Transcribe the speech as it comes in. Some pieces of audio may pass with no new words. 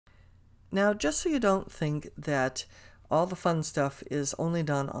Now, just so you don't think that all the fun stuff is only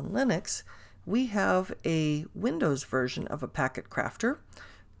done on Linux, we have a Windows version of a packet crafter.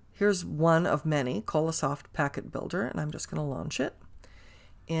 Here's one of many, Colasoft Packet Builder, and I'm just going to launch it.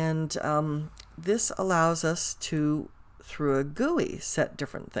 And this allows us to, through a GUI, set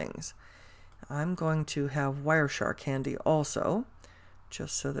different things. I'm going to have Wireshark handy also,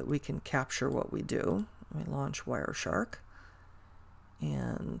 just so that we can capture what we do. Let me launch Wireshark.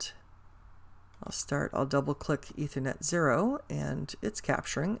 And I'll double click Ethernet 0 and it's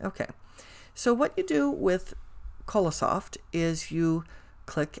capturing. Okay. So what you do with Colasoft is you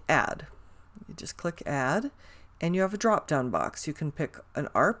click Add. You just click Add and you have a drop-down box. You can pick an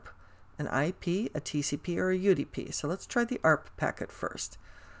ARP, an IP, a TCP, or a UDP. So let's try the ARP packet first.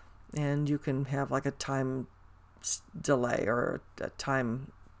 And you can have like a time delay or a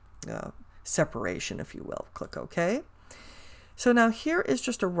time separation, if you will. Click OK. So now here is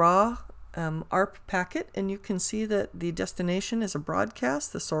just a raw ARP packet, and you can see that the destination is a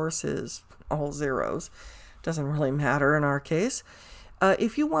broadcast. The source is all zeros. Doesn't really matter in our case.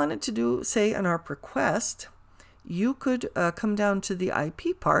 If you wanted to do, say, an ARP request, you could come down to the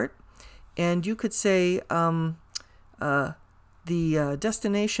IP part, and you could say the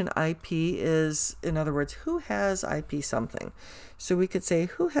destination IP is, in other words, who has IP something. So we could say,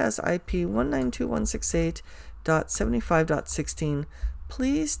 who has IP 192.168.75.16?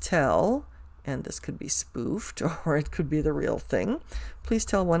 Please tell, and this could be spoofed or it could be the real thing, please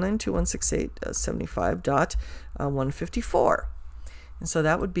tell 192.168.75.154. And so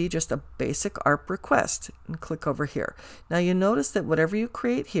that would be just a basic ARP request. And click over here. Now you notice that whatever you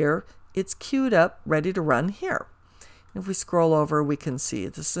create here, it's queued up, ready to run here. If we scroll over, we can see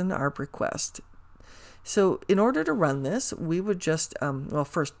this is an ARP request. So in order to run this, we would just, well,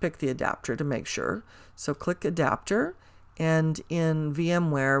 first pick the adapter to make sure. So click Adapter, and in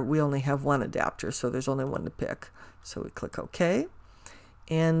VMware, we only have one adapter, so there's only one to pick. So we click OK.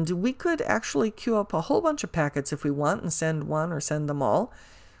 And we could actually queue up a whole bunch of packets if we want and send one or send them all.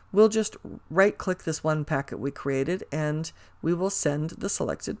 We'll just right-click this one packet we created, and we will send the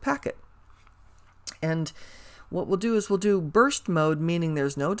selected packet. And what we'll do is we'll do burst mode, meaning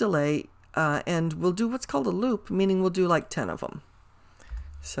there's no delay, and we'll do what's called a loop, meaning we'll do like 10 of them.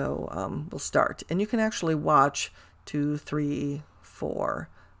 So we'll start. And you can actually watch 2, 3, 4,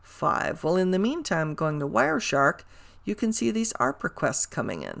 5. Well, in the meantime, going to Wireshark, you can see these ARP requests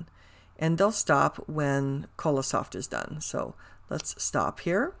coming in. And they'll stop when Colasoft is done. So let's stop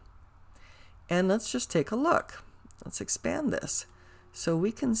here. And let's just take a look. Let's expand this. So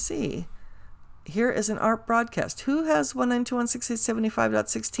we can see here is an ARP broadcast. Who has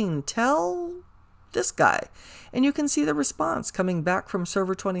 192.168.75.16? Tell this guy. And you can see the response coming back from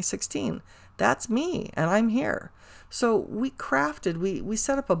server 2016. That's me, and I'm here. So we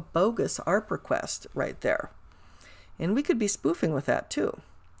set up a bogus ARP request right there. And we could be spoofing with that too.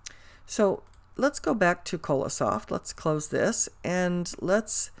 So let's go back to Colasoft. Let's close this, and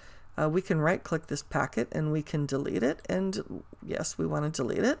we can right-click this packet and we can delete it. And yes, we want to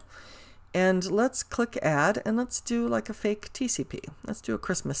delete it. And let's click Add, and let's do like a fake TCP. Let's do a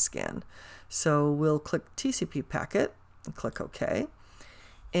Christmas scan. So we'll click TCP packet and click OK.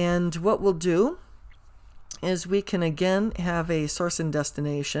 And what we'll do is we can again have a source and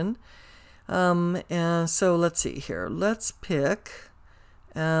destination. And so let's see here. Let's pick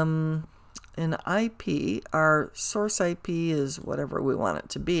an IP. Our source IP is whatever we want it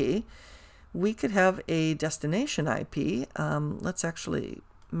to be. We could have a destination IP. Let's actually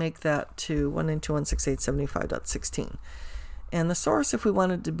make that to 192.168.75.16. And the source, if we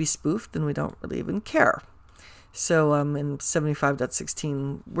wanted to be spoofed, then we don't really even care. So in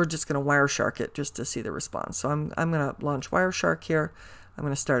 75.16, we're just going to Wireshark it just to see the response. So I'm going to launch Wireshark here. I'm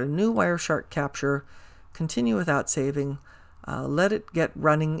going to start a new Wireshark capture, continue without saving, let it get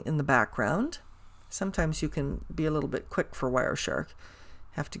running in the background. Sometimes you can be a little bit quick for Wireshark.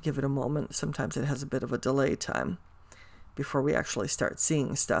 Have to give it a moment. Sometimes it has a bit of a delay time before we actually start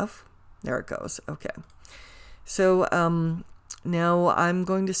seeing stuff. There it goes. Okay. So now I'm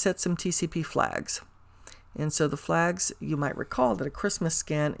going to set some TCP flags. And so the flags, you might recall that a Christmas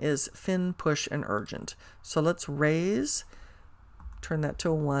scan is fin, push, and urgent. So let's raise, turn that to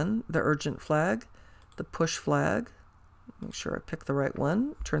a 1, the urgent flag, the push flag, make sure I pick the right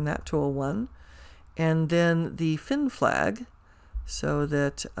one, turn that to a 1, and then the fin flag, so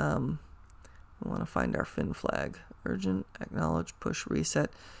that we want to find our fin flag. Urgent, acknowledge, push,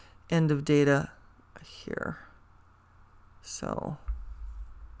 reset, end of data here. So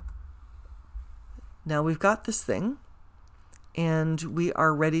now we've got this thing, and we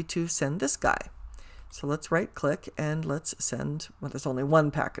are ready to send this guy. So let's right click and let's send, well, there's only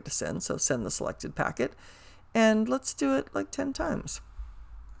one packet to send, so send the selected packet. And let's do it like 10 times.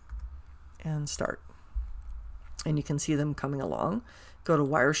 And start. And you can see them coming along. Go to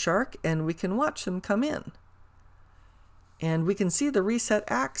Wireshark and we can watch them come in. And we can see the reset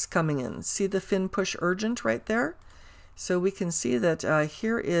acts coming in. See the fin push urgent right there? So we can see that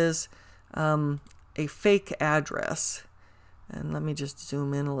here is a fake address. And let me just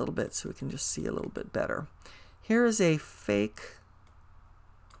zoom in a little bit so we can just see a little bit better. Here is a fake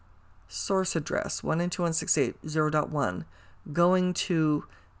source address, 192.168.0.1, going to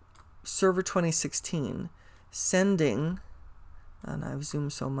server 2016, sending, and I've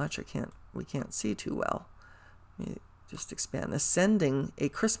zoomed so much we can't see too well. Let me just expand this. Sending a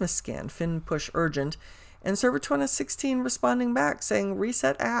Christmas scan, fin push urgent, and server 2016 responding back saying,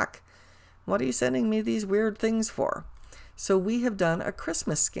 reset ACK. What are you sending me these weird things for? So we have done a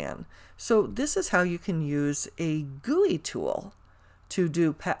Christmas scan. So this is how you can use a GUI tool to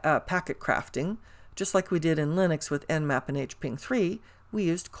do packet crafting. Just like we did in Linux with Nmap and hping3, we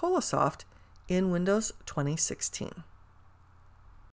used Colasoft in Windows 2016.